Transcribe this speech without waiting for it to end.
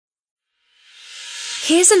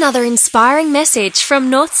Here's another inspiring message from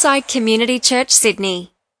Northside Community Church,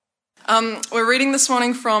 Sydney. We're reading this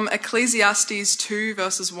morning from Ecclesiastes 2,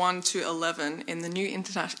 verses 1 to 11 in the New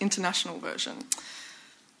International Version.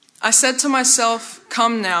 I said to myself,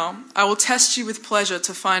 "Come now, I will test you with pleasure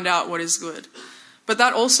to find out what is good." But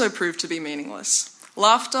that also proved to be meaningless.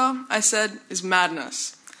 Laughter, I said, is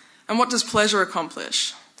madness. And what does pleasure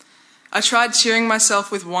accomplish? I tried cheering myself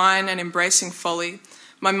with wine and embracing folly,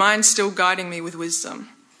 my mind still guiding me with wisdom.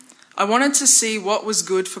 I wanted to see what was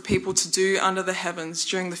good for people to do under the heavens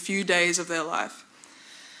during the few days of their life.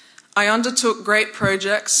 I undertook great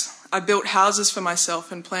projects. I built houses for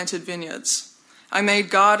myself and planted vineyards. I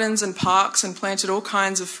made gardens and parks and planted all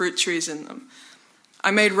kinds of fruit trees in them.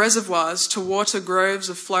 I made reservoirs to water groves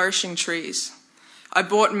of flourishing trees. I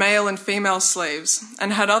bought male and female slaves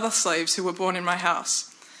and had other slaves who were born in my house.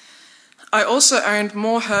 I also owned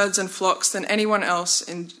more herds and flocks than anyone else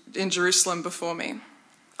in Jerusalem before me.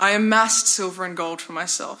 I amassed silver and gold for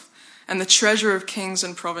myself and the treasure of kings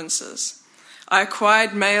and provinces. I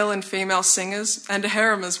acquired male and female singers and a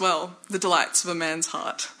harem as well, the delights of a man's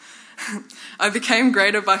heart. I became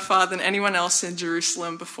greater by far than anyone else in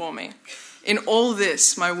Jerusalem before me. In all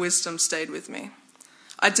this, my wisdom stayed with me.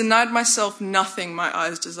 I denied myself nothing my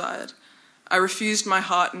eyes desired. I refused my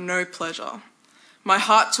heart no pleasure. My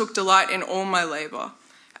heart took delight in all my labor,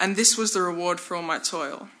 and this was the reward for all my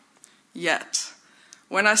toil. Yet,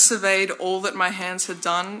 when I surveyed all that my hands had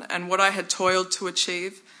done and what I had toiled to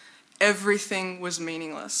achieve, everything was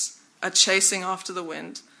meaningless, a chasing after the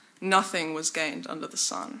wind. Nothing was gained under the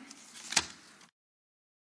sun.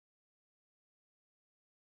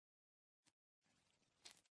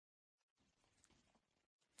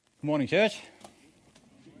 Good morning, church.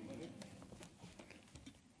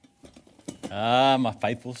 My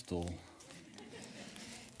faithful stool.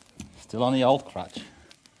 Still on the old crutch.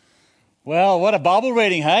 Well, what a Bible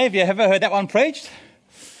reading, hey? Have you ever heard that one preached?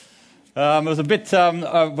 It was a bit,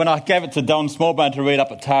 when I gave it to Don Smallbone to read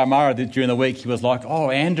up at Taramara during the week, he was like,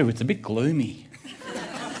 "Oh, Andrew, it's a bit gloomy."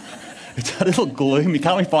 It's a little gloomy.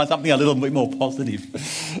 Can't we find something a little bit more positive?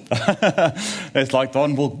 It's like,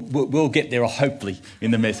 Don, we'll get there hopefully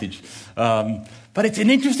in the message. But it's an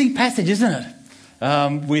interesting passage, isn't it?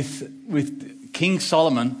 With King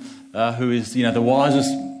Solomon, who is, the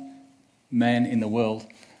wisest man in the world,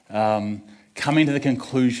 coming to the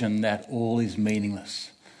conclusion that all is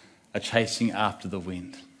meaningless, a chasing after the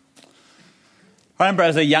wind. I remember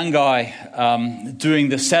as a young guy doing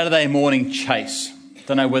the Saturday morning chase.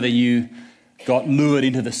 Don't know whether you got lured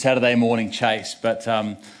into the Saturday morning chase, but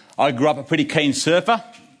I grew up a pretty keen surfer,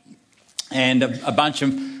 and a bunch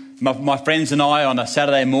of my friends and I on a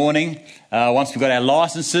Saturday morning, once we got our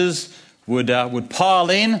licences, would pile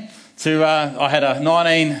in to. I had a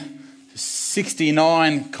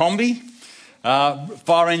 1969 Combi,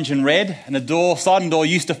 fire engine red, and the sliding door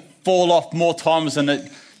used to fall off more times than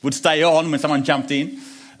it would stay on when someone jumped in.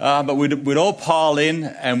 But we'd all pile in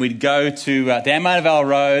and we'd go to down Mona Vale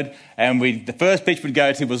Road, and the first beach we'd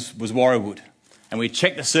go to was Warriewood, and we'd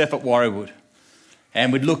check the surf at Warriewood,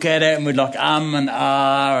 and we'd look at it and we'd like and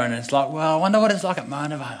and it's like, well, I wonder what it's like at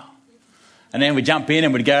Mona Vale. And then we'd jump in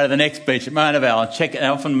and we'd go to the next beach at Mona Vale and check it.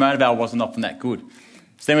 And often Mona Vale wasn't often that good.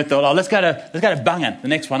 So then we thought, let's go to Bungan, the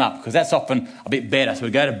next one up, because that's often a bit better. So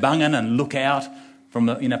we go to Bungan and look out from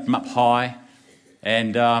up high.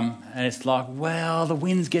 And it's like, well, the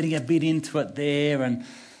wind's getting a bit into it there, and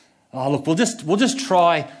look, we'll just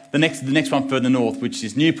try the next one further north, which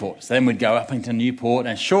is Newport. So then we'd go up into Newport,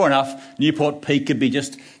 and sure enough, Newport Peak could be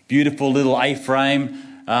just beautiful little A-frame,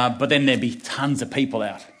 but then there'd be tons of people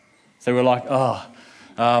out. So we're like,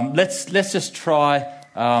 let's just try.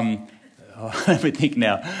 Let me think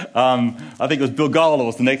now. I think it was Bilgola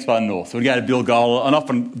was the next one north. So we'd go to Bilgola, and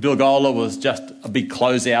often Bilgola was just a big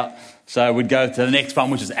closeout. So we'd go to the next one,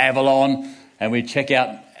 which is Avalon, and we'd check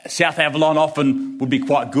out South Avalon. Often would be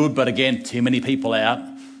quite good, but again, too many people out.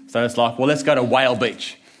 So it's like, well, let's go to Whale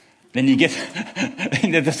Beach. Then you get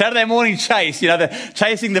the Saturday morning chase,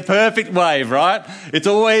 chasing the perfect wave, right? It's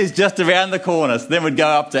always just around the corner. So then we'd go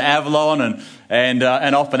up to Avalon, and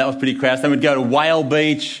often that was pretty crowded. Then we'd go to Whale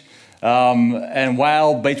Beach, and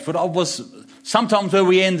Whale Beach was sometimes where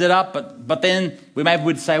we ended up, but then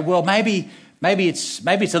we'd say, well, maybe it's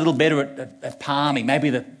a little better at Palmy.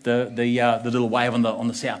 Maybe the little wave on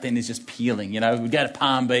the south end is just peeling. We go to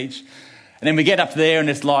Palm Beach, and then we get up there, and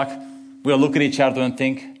it's like we'll look at each other and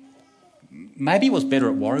think, maybe it was better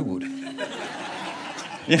at Warriewood.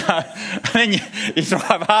 And then you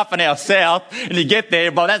drive half an hour south, and you get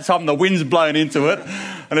there. By that time, the wind's blown into it,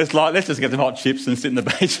 and it's like, let's just get some hot chips and sit in the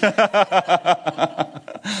beach.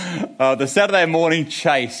 The Saturday morning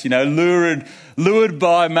chase, lured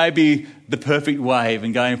by maybe the perfect wave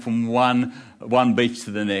and going from one beach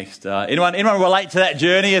to the next. Anyone relate to that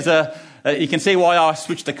journey? You can see why I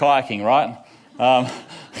switched to kayaking, right?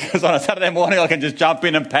 Because on a Saturday morning I can just jump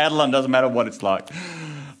in and paddle and it doesn't matter what it's like.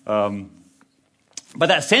 But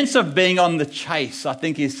that sense of being on the chase, I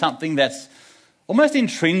think, is something that's almost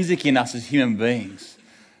intrinsic in us as human beings.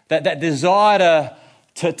 That desire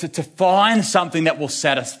to find something that will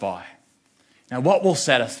satisfy. Now, what will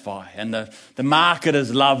satisfy? And the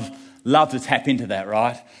marketers love to tap into that,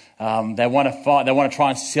 right? They want to try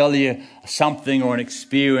and sell you something or an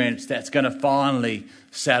experience that's going to finally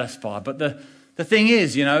satisfy. But the thing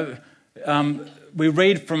is, we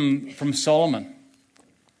read from Solomon.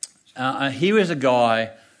 He was a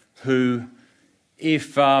guy who,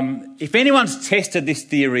 if anyone's tested this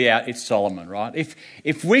theory out, it's Solomon, right?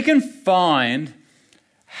 If we can find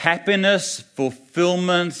happiness,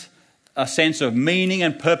 fulfillment, a sense of meaning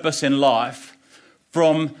and purpose in life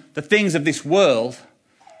from the things of this world,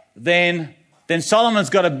 then Solomon's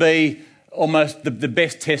got to be almost the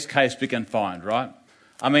best test case we can find, right?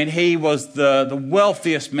 I mean, he was the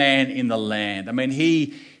wealthiest man in the land. I mean,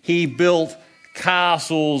 he built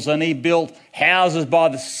castles and he built houses by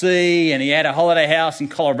the sea, and he had a holiday house in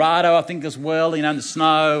Colorado, I think, as well, in the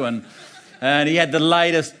snow, and he had the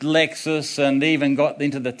latest Lexus and even got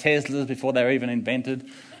into the Teslas before they were even invented.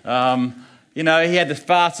 He had the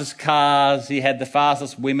fastest cars, he had the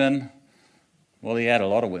fastest women. Well, he had a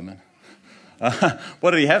lot of women.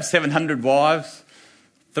 What did he have? 700 wives,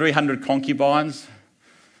 300 concubines.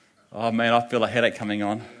 Oh man, I feel a headache coming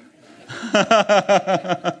on.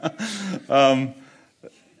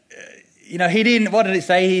 He didn't. What did it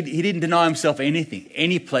say? He didn't deny himself anything,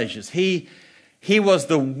 any pleasures. He was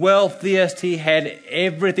the wealthiest. He had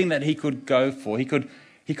everything that he could go for. He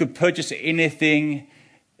could purchase anything,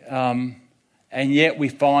 and yet we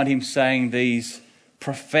find him saying these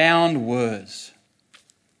profound words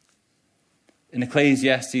in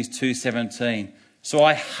Ecclesiastes 2:17. So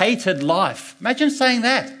I hated life. Imagine saying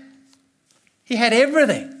that. He had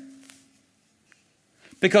everything.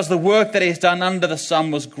 Because the work that he's done under the sun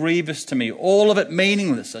was grievous to me, all of it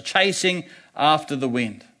meaningless, a chasing after the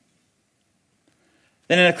wind.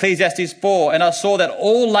 Then in Ecclesiastes 4, and I saw that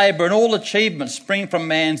all labour and all achievement spring from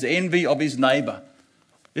man's envy of his neighbour.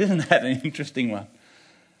 Isn't that an interesting one?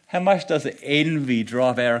 How much does envy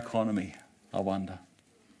drive our economy, I wonder?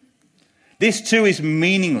 This too is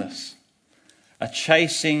meaningless, a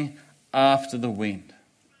chasing after the wind.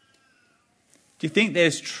 Do you think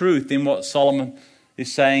there's truth in what Solomon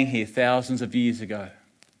is saying here thousands of years ago?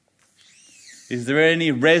 Is there any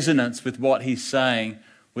resonance with what he's saying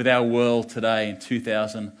with our world today in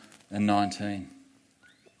 2019?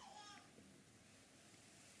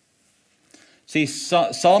 See,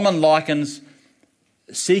 Solomon likens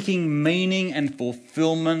seeking meaning and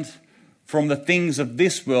fulfillment from the things of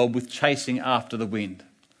this world with chasing after the wind.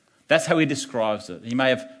 That's how he describes it. You may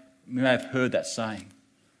have heard that saying.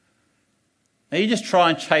 Now you just try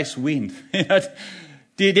and chase wind.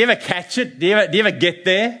 Do you ever catch it? Do you ever get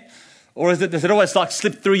there? Or does it always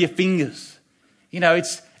slip through your fingers?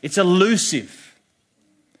 It's elusive.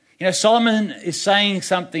 Solomon is saying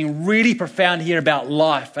something really profound here about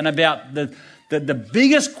life and about the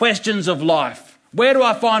biggest questions of life. Where do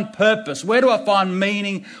I find purpose? Where do I find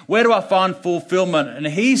meaning? Where do I find fulfillment? And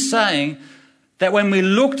he's saying that when we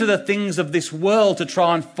look to the things of this world to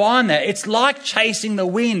try and find that, it's like chasing the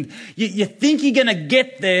wind. You think you're going to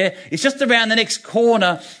get there. It's just around the next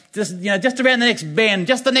corner, just around the next bend,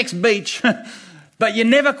 just the next beach. But you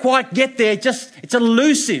never quite get there. It's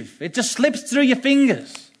elusive. It just slips through your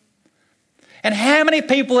fingers. And how many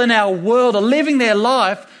people in our world are living their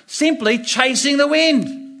life simply chasing the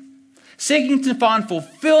wind, seeking to find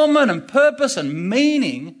fulfillment and purpose and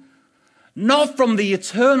meaning, not from the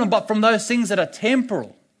eternal, but from those things that are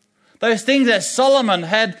temporal. Those things that Solomon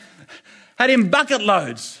had in bucket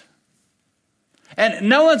loads. And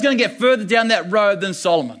no one's going to get further down that road than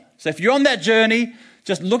Solomon. So if you're on that journey,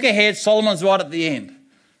 just look ahead. Solomon's right at the end.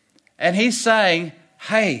 And he's saying,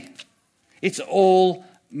 hey, it's all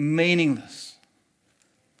meaningless.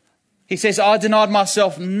 He says, I denied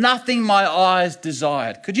myself nothing my eyes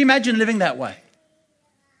desired. Could you imagine living that way?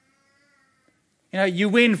 You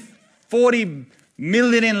win 40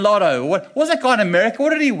 million in lotto. What was that guy in America? What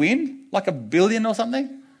did he win? Like $1 billion or something?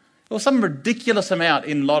 It was some ridiculous amount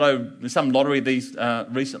in lotto, some lottery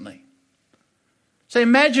recently. So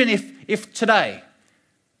imagine if today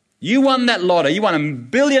you won that lotto, you won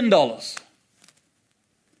 $1 billion.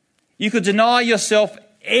 You could deny yourself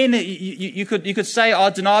you could say,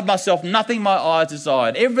 I denied myself nothing my eyes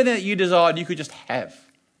desired. Everything that you desired, you could just have.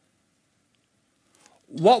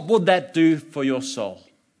 what would that do for your soul?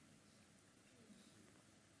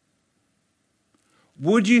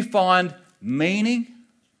 Would you find meaning?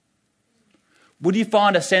 Would you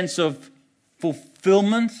find a sense of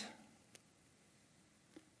fulfillment?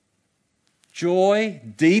 Joy,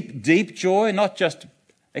 deep, deep joy, not just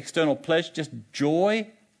external pleasure, just joy?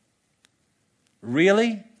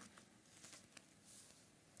 Really?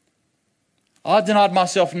 I denied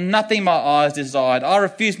myself nothing my eyes desired. I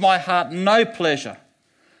refused my heart no pleasure.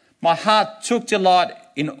 My heart took delight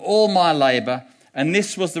in all my labour, and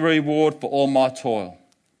this was the reward for all my toil.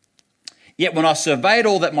 Yet when I surveyed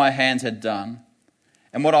all that my hands had done,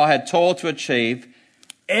 and what I had toiled to achieve,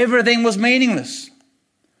 everything was meaningless,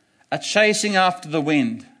 a chasing after the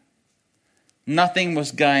wind. Nothing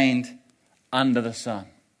was gained under the sun.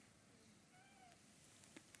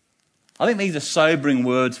 I think these are sobering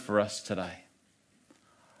words for us today.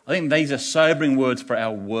 I think these are sobering words for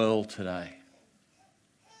our world today.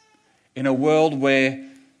 In a world where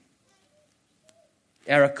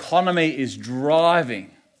our economy is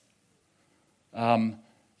driving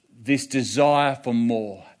this desire for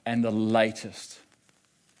more and the latest.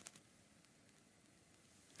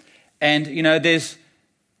 And, you know, there's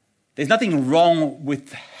nothing wrong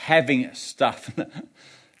with having stuff.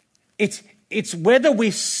 It's whether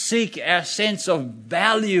we seek our sense of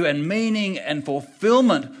value and meaning and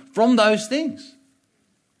fulfillment from those things.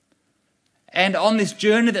 And on this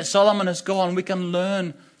journey that Solomon has gone, we can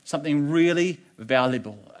learn something really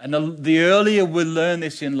valuable. And the earlier we learn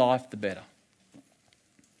this in life, the better.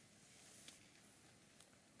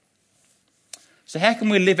 So how can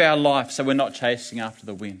we live our life so we're not chasing after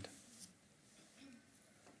the wind?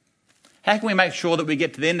 How can we make sure that we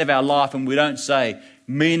get to the end of our life and we don't say,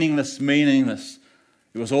 meaningless, meaningless?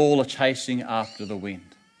 It was all a chasing after the wind.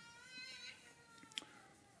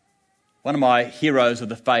 One of my heroes of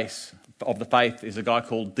the faith is a guy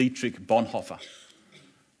called Dietrich Bonhoeffer.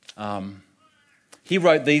 He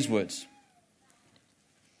wrote these words.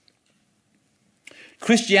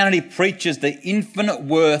 Christianity preaches the infinite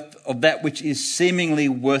worth of that which is seemingly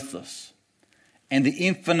worthless, and the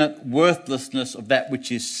infinite worthlessness of that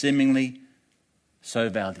which is seemingly so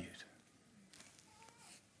valued.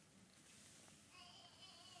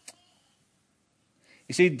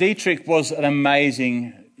 You see, Dietrich was an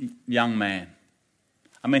amazing young man.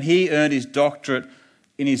 I mean, he earned his doctorate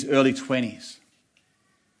in his early 20s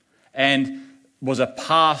and was a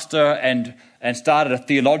pastor and started a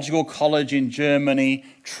theological college in Germany,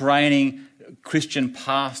 training Christian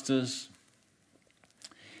pastors.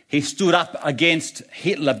 He stood up against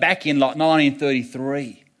Hitler back in 1933.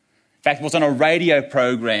 In fact, was on a radio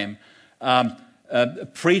program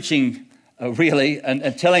preaching really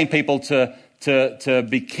and telling people to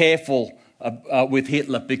be careful with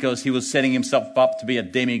Hitler because he was setting himself up to be a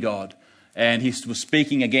demigod. And he was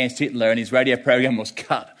speaking against Hitler and his radio program was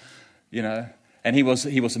cut, you know, and he was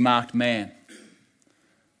a marked man.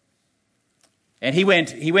 And he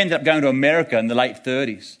ended up going to America in the late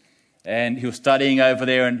 30s. And he was studying over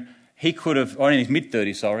there and he could have, or in his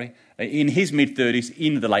mid-30s, sorry, in his mid-30s,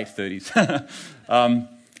 in the late 30s.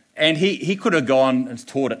 And he could have gone and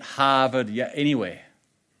taught at Harvard, anywhere.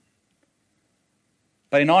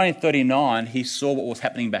 But in 1939, he saw what was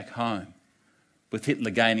happening back home, with Hitler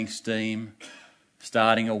gaining steam,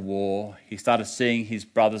 starting a war. He started seeing his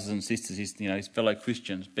brothers and sisters, his fellow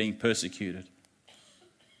Christians, being persecuted.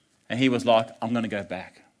 And he was like, I'm going to go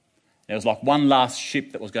back. There was like one last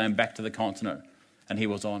ship that was going back to the continent, and he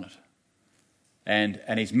was on it.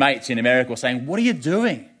 And his mates in America were saying, what are you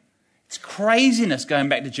doing? It's craziness going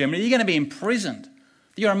back to Germany. You're going to be imprisoned.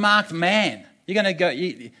 You're a marked man. You're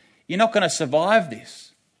not going to survive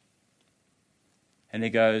this. And he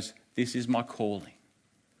goes, this is my calling,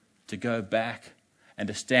 to go back and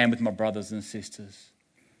to stand with my brothers and sisters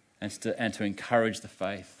and to encourage the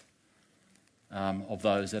faith of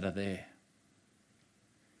those that are there.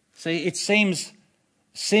 See, it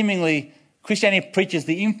seemingly Christianity preaches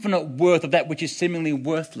the infinite worth of that which is seemingly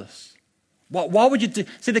worthless. Why would you do?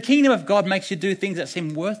 See, the kingdom of God makes you do things that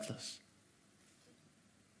seem worthless.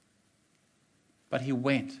 But he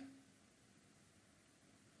went.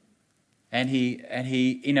 And he,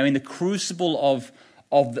 in the crucible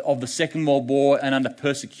of the Second World War and under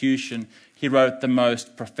persecution, he wrote the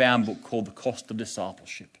most profound book called The Cost of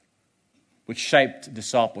Discipleship, which shaped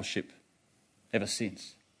discipleship ever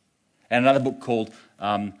since. And another book called,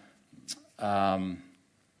 it's about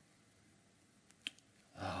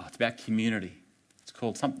community. It's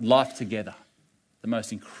called Life Together, the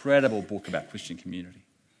most incredible book about Christian community.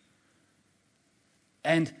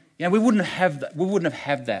 And we wouldn't have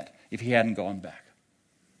that if he hadn't gone back.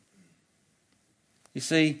 You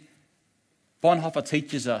see, Bonhoeffer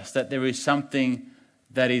teaches us that there is something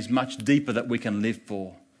that is much deeper that we can live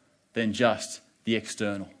for than just the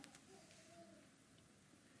external.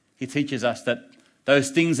 He teaches us that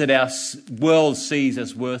those things that our world sees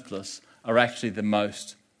as worthless are actually the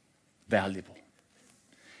most valuable.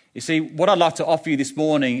 You see, what I'd like to offer you this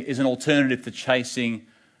morning is an alternative to chasing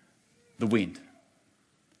the wind.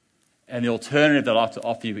 And the alternative that I'd like to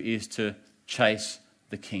offer you is to chase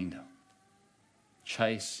the kingdom.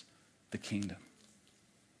 Chase the kingdom.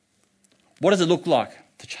 What does it look like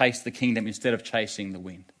to chase the kingdom instead of chasing the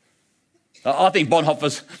wind? I think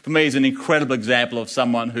Bonhoeffer, for me, is an incredible example of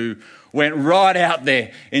someone who went right out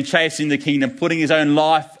there in chasing the kingdom, putting his own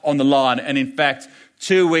life on the line. And in fact,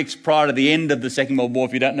 2 weeks prior to the end of the Second World War,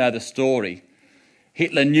 if you don't know the story,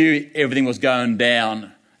 Hitler knew everything was going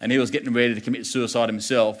down and he was getting ready to commit suicide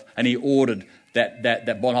himself, and he ordered that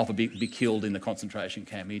Bonhoeffer be killed in the concentration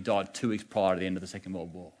camp. He died 2 weeks prior to the end of the Second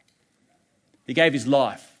World War. He gave his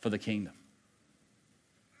life for the kingdom.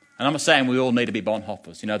 And I'm not saying we all need to be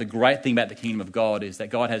Bonhoeffers. You know, the great thing about the kingdom of God is that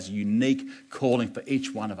God has a unique calling for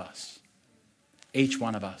each one of us. Each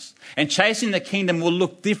one of us. And chasing the kingdom will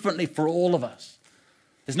look differently for all of us.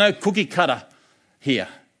 There's no cookie cutter here.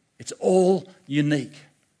 It's all unique.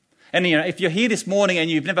 And you know, if you're here this morning and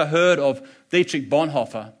you've never heard of Dietrich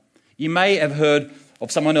Bonhoeffer, you may have heard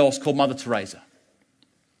of someone else called Mother Teresa.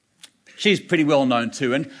 She's pretty well known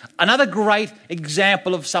too. And another great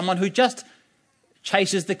example of someone who just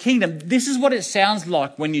chases the kingdom. This is what it sounds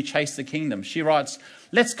like when you chase the kingdom. She writes,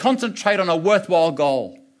 "Let's concentrate on a worthwhile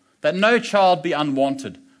goal, that no child be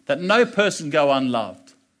unwanted, that no person go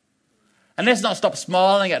unloved. And let's not stop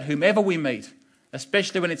smiling at whomever we meet,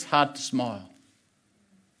 especially when it's hard to smile."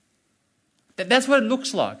 That's what it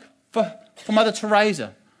looks like for Mother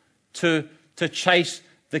Teresa to chase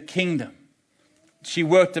the kingdom. She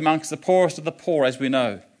worked amongst the poorest of the poor, as we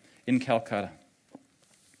know, in Calcutta.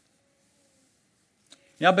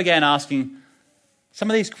 I began asking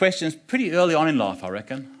some of these questions pretty early on in life, I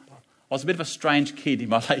reckon. I was a bit of a strange kid in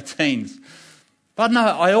my late teens. But no,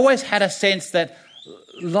 I always had a sense that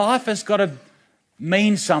life has got to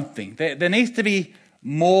mean something. There needs to be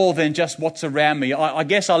more than just what's around me. I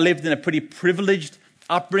guess I lived in a pretty privileged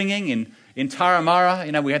upbringing in Taramara.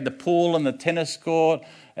 You know, we had the pool and the tennis court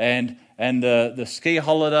and the ski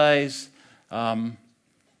holidays. And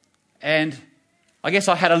I guess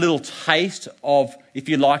I had a little taste of, if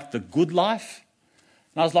you like, the good life.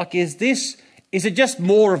 And I was like, is it just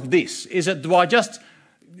more of this? Do I just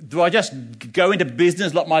go into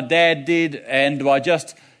business like my dad did? And do I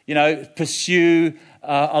just, pursue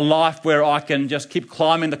a life where I can just keep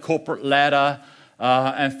climbing the corporate ladder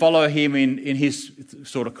and follow him in his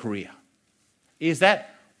sort of career? Is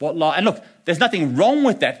that what life... And look, there's nothing wrong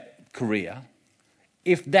with that career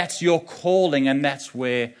if that's your calling and that's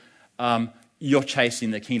where you're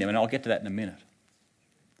chasing the kingdom. And I'll get to that in a minute.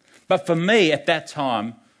 But for me at that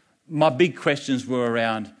time, my big questions were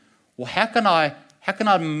around, well, how can I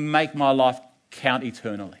make my life count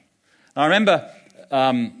eternally? And I remember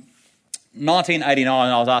 1989,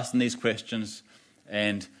 I was asking these questions,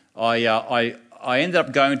 and I ended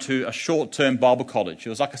up going to a short-term Bible college. It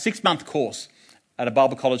was like a 6-month course at a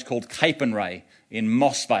Bible college called Cape and Ray in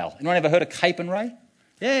Mossvale. Anyone ever heard of Cape and Ray?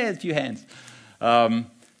 Yeah, a few hands.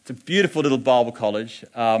 It's a beautiful little Bible college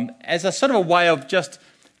as a sort of a way of just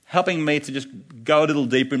helping me to just go a little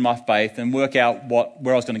deeper in my faith and work out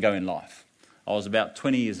where I was going to go in life. I was about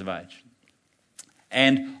 20 years of age.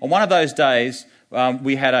 And on one of those days,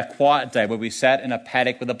 we had a quiet day where we sat in a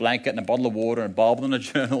paddock with a blanket and a bottle of water and a Bible and a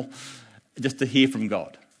journal just to hear from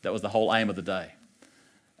God. That was the whole aim of the day.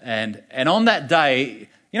 And on that day,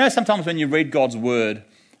 sometimes when you read God's word,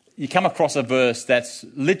 you come across a verse that's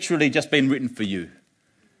literally just been written for you.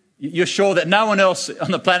 You're sure that no one else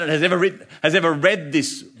on the planet has ever read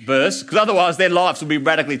this verse, because otherwise their lives will be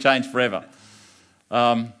radically changed forever.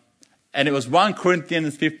 And it was 1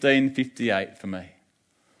 Corinthians 15:58 for me.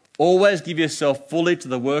 Always give yourself fully to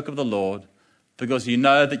the work of the Lord, because you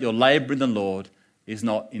know that your labour in the Lord is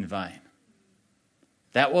not in vain.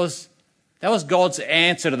 That was God's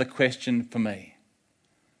answer to the question for me.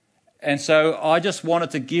 And so I just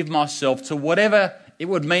wanted to give myself to whatever it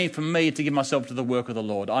would mean for me to give myself to the work of the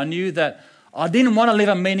Lord. I knew that I didn't want to live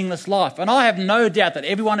a meaningless life. And I have no doubt that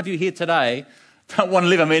every one of you here today don't want to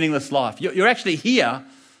live a meaningless life. You're actually here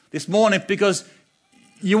this morning because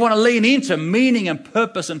you want to lean into meaning and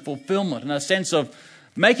purpose and fulfillment and a sense of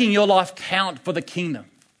making your life count for the kingdom.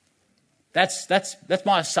 That's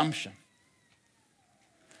my assumption.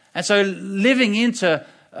 And so living into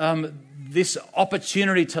this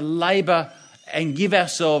opportunity to labour and give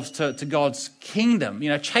ourselves to God's kingdom,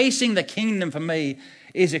 chasing the kingdom for me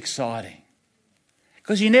is exciting.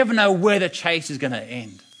 Because you never know where the chase is going to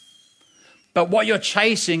end. But what you're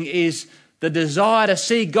chasing is the desire to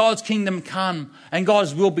see God's kingdom come and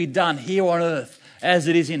God's will be done here on earth as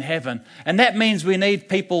it is in heaven. And that means we need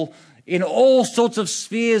people in all sorts of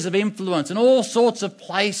spheres of influence, in all sorts of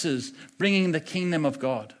places, bringing the kingdom of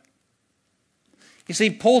God. You see,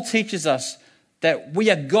 Paul teaches us that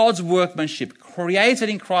we are God's workmanship, created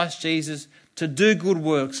in Christ Jesus to do good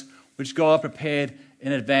works, which God prepared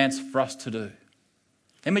in advance for us to do.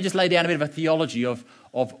 Let me just lay down a bit of a theology of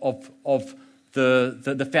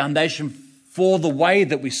the foundation for the way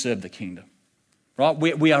that we serve the kingdom. Right?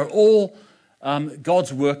 We are all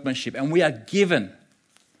God's workmanship, and we are given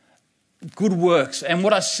good works. And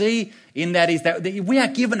what I see in that is that we are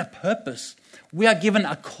given a purpose. We are given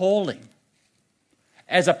a calling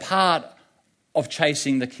as a part of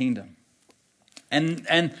chasing the kingdom. And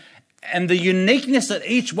the uniqueness that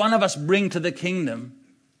each one of us bring to the kingdom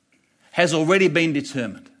has already been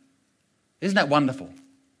determined. Isn't that wonderful?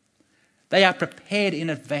 They are prepared in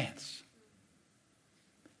advance.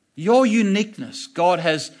 Your uniqueness, God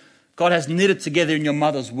has knitted together in your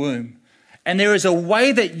mother's womb. And there is a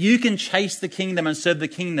way that you can chase the kingdom and serve the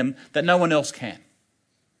kingdom that no one else can.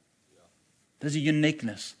 There's a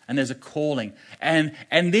uniqueness and there's a calling. And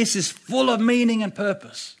this is full of meaning and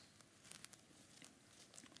purpose.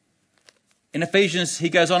 In Ephesians, he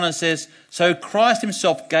goes on and says, so Christ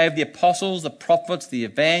himself gave the apostles, the prophets, the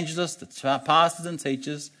evangelists, the pastors and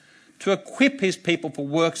teachers to equip his people for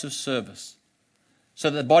works of service, so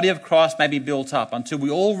that the body of Christ may be built up until we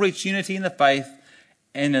all reach unity in the faith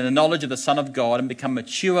and in the knowledge of the Son of God and become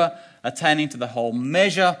mature, attaining to the whole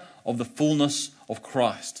measure of the fullness of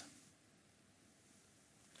Christ.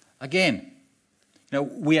 Again,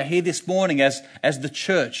 we are here this morning as the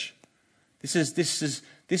church. This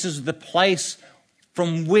is the place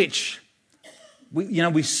from which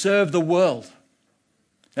we serve the world.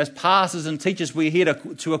 As pastors and teachers, we're here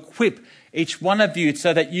to equip each one of you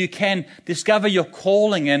so that you can discover your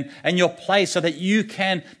calling and your place, so that you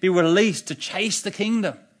can be released to chase the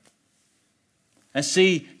kingdom and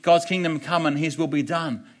see God's kingdom come and his will be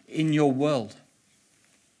done in your world.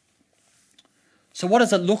 So what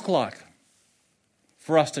does it look like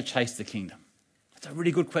for us to chase the kingdom? That's a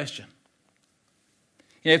really good question.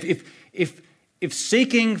 If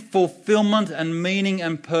seeking fulfillment and meaning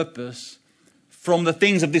and purpose from the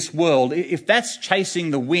things of this world, if that's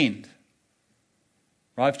chasing the wind,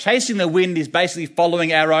 right? If chasing the wind is basically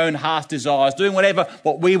following our own heart's desires, doing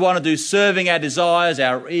what we want to do, serving our desires,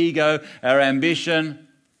 our ego, our ambition.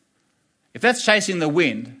 If that's chasing the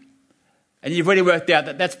wind, and you've already worked out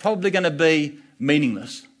that that's probably going to be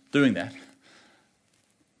meaningless doing that,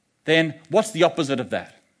 then what's the opposite of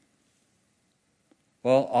that?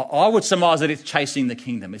 Well, I would surmise that it's chasing the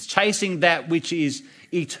kingdom. It's chasing that which is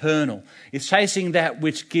eternal. It's chasing that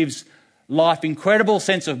which gives life incredible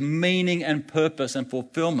sense of meaning and purpose and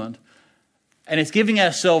fulfillment. And it's giving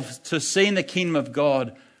ourselves to seeing the kingdom of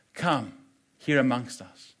God come here amongst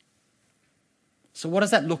us. So what does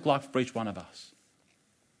that look like for each one of us?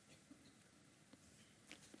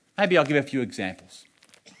 Maybe I'll give a few examples.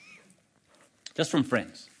 Just from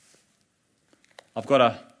friends. I've got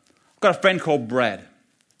a friend called Brad.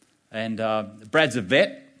 And Brad's a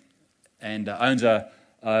vet and owns a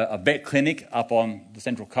vet clinic up on the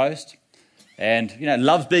Central Coast. And,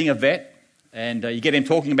 loves being a vet. And you get him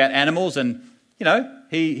talking about animals and,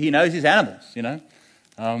 he knows his animals,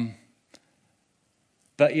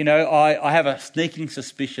 But, I have a sneaking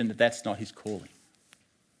suspicion that that's not his calling.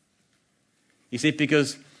 You see,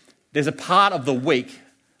 because there's a part of the week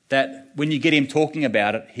that when you get him talking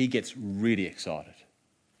about it, he gets really excited.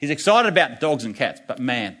 He's excited about dogs and cats, but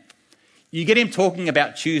man, you get him talking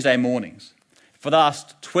about Tuesday mornings. For the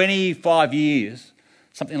last 25 years,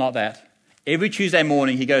 something like that, every Tuesday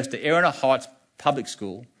morning he goes to Erina Heights Public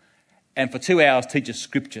School and for 2 hours teaches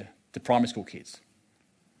scripture to primary school kids.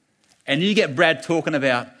 And you get Brad talking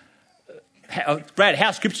about,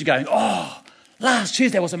 how's scripture going? Oh, last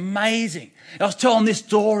Tuesday was amazing. I was telling this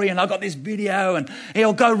story and I got this video and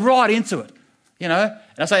he'll go right into it, And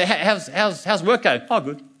I say, how's work going? Oh,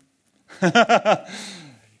 good.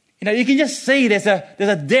 You can just see there's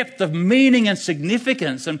a depth of meaning and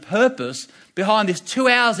significance and purpose behind this 2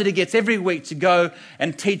 hours that he gets every week to go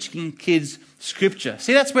and teaching kids scripture.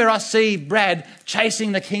 See, that's where I see Brad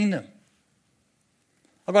chasing the kingdom.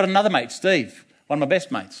 I've got another mate, Steve, one of my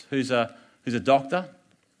best mates, who's a doctor,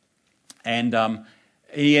 and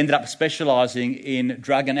he ended up specialising in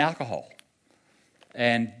drug and alcohol,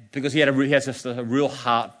 and because he has just a real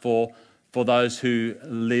heart for those who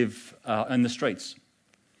live in the streets.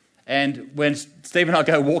 And when Steve and I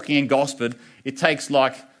go walking in Gosford, it takes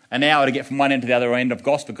like an hour to get from one end to the other end of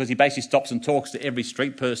Gosford, because he basically stops and talks to every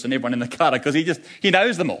street person, everyone in the gutter, because he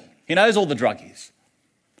knows them all. He knows all the druggies.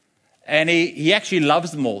 And he actually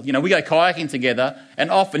loves them all. You know, we go kayaking together,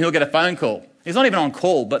 and often he'll get a phone call. He's not even on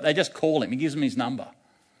call, but they just call him. He gives them his number.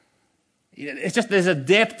 It's just, there's a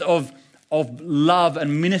depth of love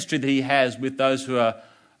and ministry that he has with those who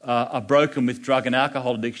are broken with drug and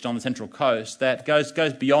alcohol addiction on the Central Coast that goes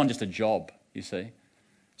beyond just a job, you see.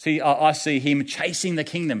 See, I see him chasing the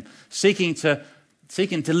kingdom, seeking to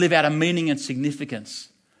live out a meaning and significance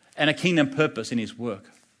and a kingdom purpose in his work.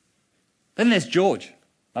 Then there's George,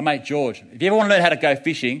 my mate George. If you ever want to learn how to go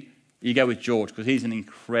fishing, you go with George, because he's an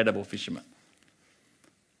incredible fisherman.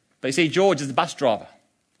 But you see, George is a bus driver.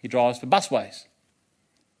 He drives for busways.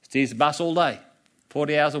 Steers the bus all day,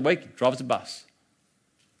 40 hours a week, drives a bus.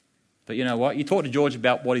 But you know what? You talk to George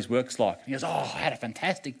about what his work's like. He goes, I had a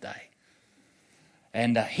fantastic day.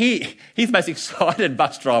 And he's the most excited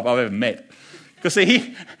bus driver I've ever met. Because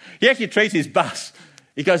see, he actually treats his bus,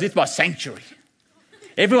 he goes, it's my sanctuary.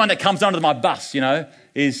 Everyone that comes onto my bus, you know,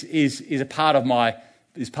 is a part of my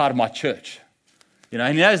church. You know,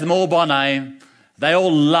 and he knows them all by name. They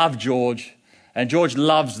all love George, and George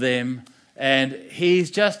loves them. And he's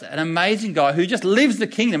just an amazing guy who just lives the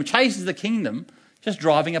kingdom, chases the kingdom, just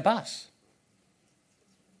driving a bus.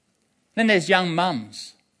 Then there's young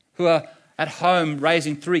mums who are at home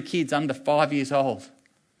raising 3 kids under 5 years old,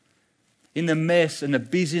 in the mess and the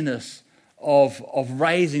busyness of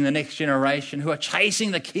raising the next generation, who are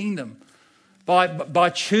chasing the kingdom by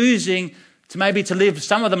choosing to live.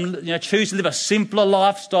 Some of them, you know, choose to live a simpler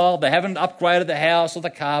lifestyle. They haven't upgraded the house or the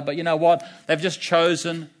car, but you know what? They've just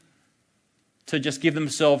chosen to just give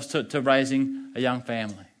themselves to raising a young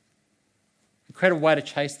family. Incredible way to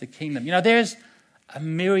chase the kingdom. You know, there's a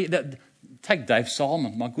myriad. Take Dave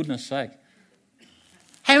Solomon, my goodness sake.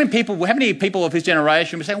 How many people of his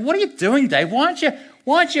generation were saying, "What are you doing, Dave? Why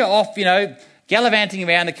aren't you off, you know, gallivanting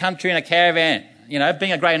around the country in a caravan, you know,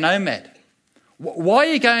 being a grey nomad? Why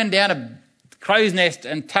are you going down to Crow's Nest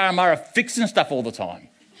and Tarramurra fixing stuff all the time?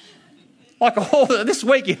 Like this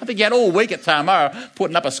week, I think you had all week at Tarramurra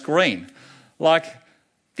putting up a screen. Like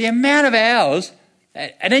the amount of hours,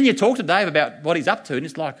 and then you talk to Dave about what he's up to, and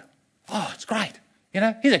it's like, oh, it's great. You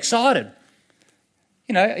know, he's excited.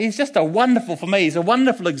 You know, he's just he's a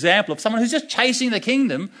wonderful example of someone who's just chasing the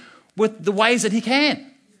kingdom with the ways that he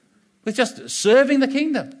can, with just serving the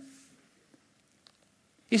kingdom.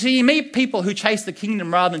 You see, you meet people who chase the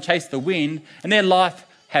kingdom rather than chase the wind, and their life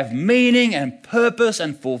have meaning and purpose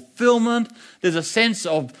and fulfillment. There's a sense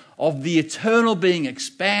of the eternal being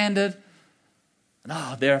expanded.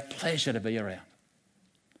 And they're a pleasure to be around.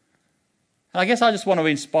 And I guess I just want to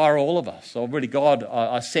inspire all of us. So really, God,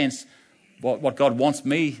 I sense what God wants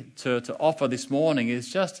me to offer this morning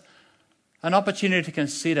is just an opportunity to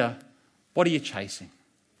consider, what are you chasing?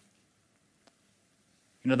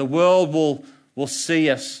 You know, the world will see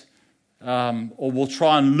us or will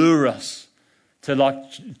try and lure us to like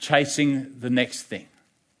chasing the next thing,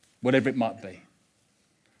 whatever it might be.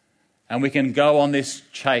 And we can go on this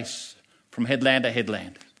chase from headland to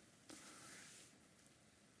headland.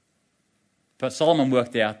 But Solomon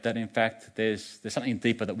worked out that, in fact, there's something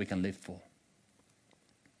deeper that we can live for.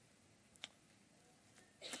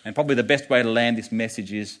 And probably the best way to land this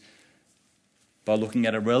message is by looking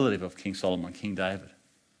at a relative of King Solomon, King David.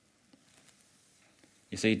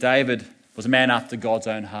 You see, David was a man after God's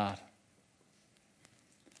own heart.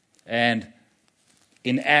 And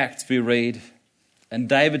in Acts we read, and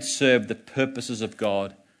David served the purposes of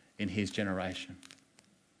God in his generation.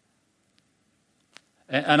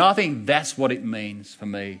 And I think that's what it means for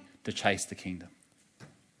me to chase the kingdom.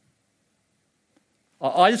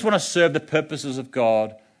 I just want to serve the purposes of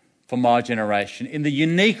God for my generation in the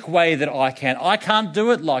unique way that I can. I can't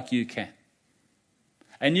do it like you can.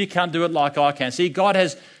 And you can't do it like I can. See, God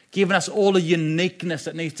has given us all a uniqueness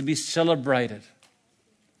that needs to be celebrated.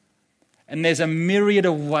 And there's a myriad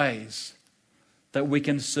of ways that we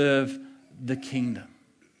can serve the kingdom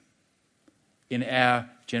in our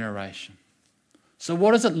generation. So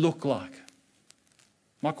what does it look like?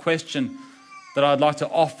 My question that I'd like to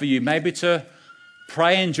offer you, maybe to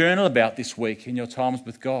pray and journal about this week in your times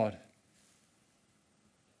with God.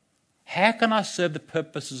 How can I serve the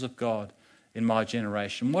purposes of God in my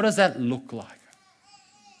generation? What does that look like?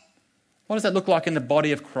 What does that look like in the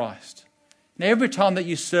body of Christ? Now, every time that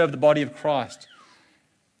you serve the body of Christ,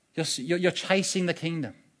 you're chasing the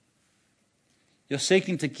kingdom. You're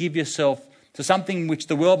seeking to give yourself to something which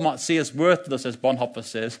the world might see as worthless, as Bonhoeffer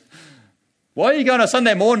says. Why are you going on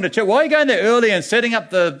Sunday morning to church? Why are you going there early and setting up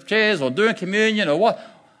the chairs or doing communion or what?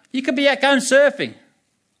 You could be out going surfing.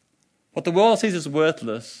 What the world sees as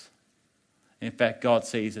worthless, in fact, God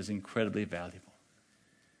sees as incredibly valuable.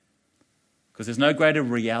 Because there's no greater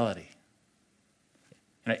reality.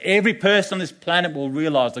 Every person on this planet will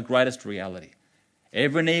realise the greatest reality.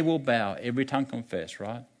 Every knee will bow, every tongue confess,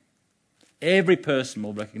 right? Every person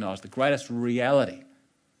will recognise the greatest reality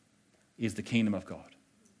is the kingdom of God.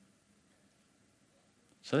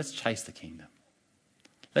 So let's chase the kingdom.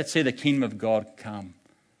 Let's see the kingdom of God come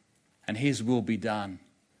and His will be done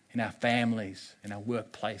in our families, in our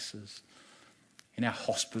workplaces, in our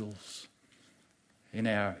hospitals, in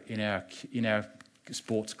our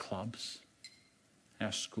sports clubs,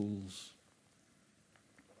 our schools,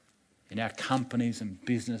 in our companies and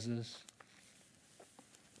businesses.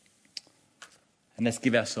 And let's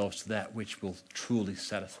give ourselves to that which will truly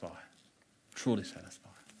satisfy. Truly satisfy.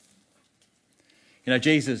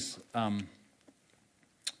 Jesus,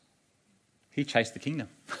 He chased the kingdom.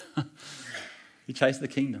 He chased the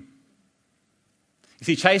kingdom. You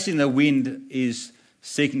see, chasing the wind is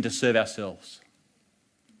seeking to serve ourselves.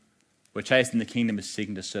 Where chasing the kingdom is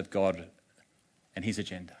seeking to serve God and His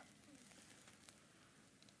agenda.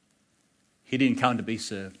 He didn't come to be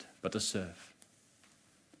served, but to serve.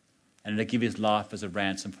 And to give His life as a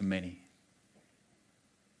ransom for many.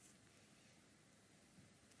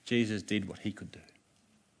 Jesus did what He could do.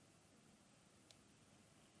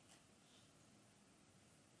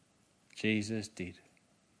 Jesus did.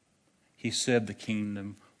 He served the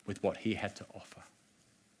kingdom with what He had to offer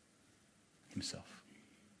Himself.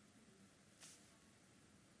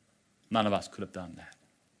 None of us could have done that.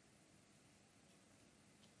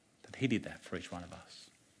 But He did that for each one of us.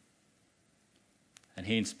 And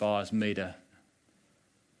He inspires me to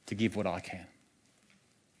give what I can.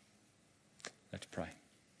 Let's pray.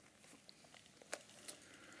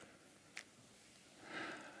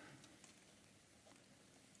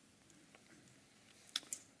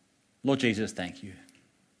 Lord Jesus, thank you.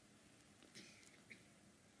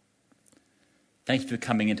 Thank you for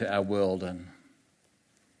coming into our world and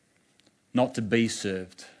not to be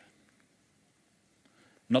served,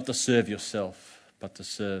 not to serve yourself, but to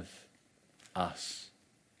serve us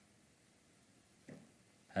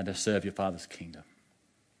and to serve your Father's kingdom.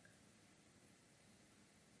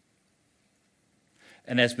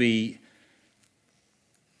 And as we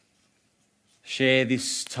share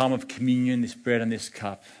this time of communion, this bread and this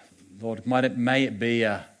cup, Lord, may it be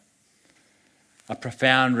a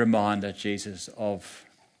profound reminder, Jesus, of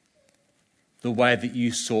the way that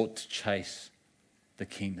you sought to chase the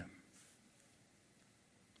kingdom.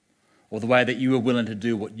 Or the way that you were willing to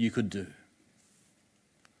do what you could do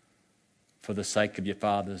for the sake of your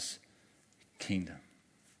Father's kingdom.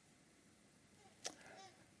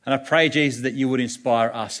 And I pray, Jesus, that you would inspire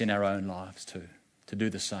us in our own lives too, to do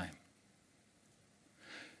the same.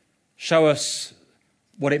 Show us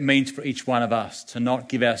what it means for each one of us to not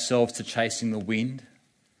give ourselves to chasing the wind,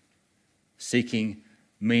 seeking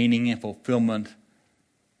meaning and fulfillment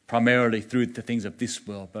primarily through the things of this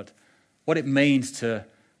world, but what it means to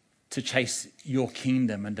chase your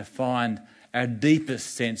kingdom and to find our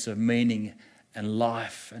deepest sense of meaning and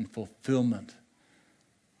life and fulfillment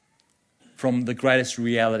from the greatest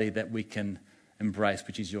reality that we can embrace,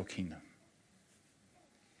 which is your kingdom.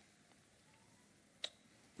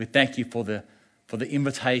 We thank you for the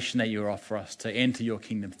invitation that you offer us to enter your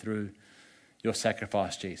kingdom through your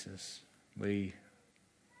sacrifice, Jesus. We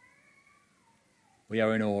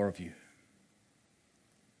are in awe of you,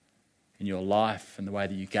 in your life and the way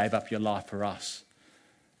that you gave up your life for us,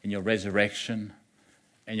 in your resurrection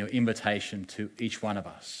and your invitation to each one of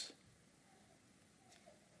us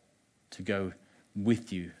to go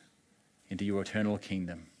with you into your eternal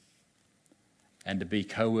kingdom and to be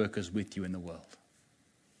co-workers with you in the world.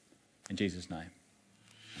 In Jesus' name.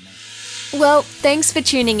 Amen. Well, thanks for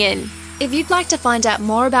tuning in. If you'd like to find out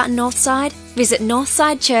more about Northside, visit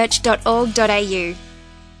northsidechurch.org.au.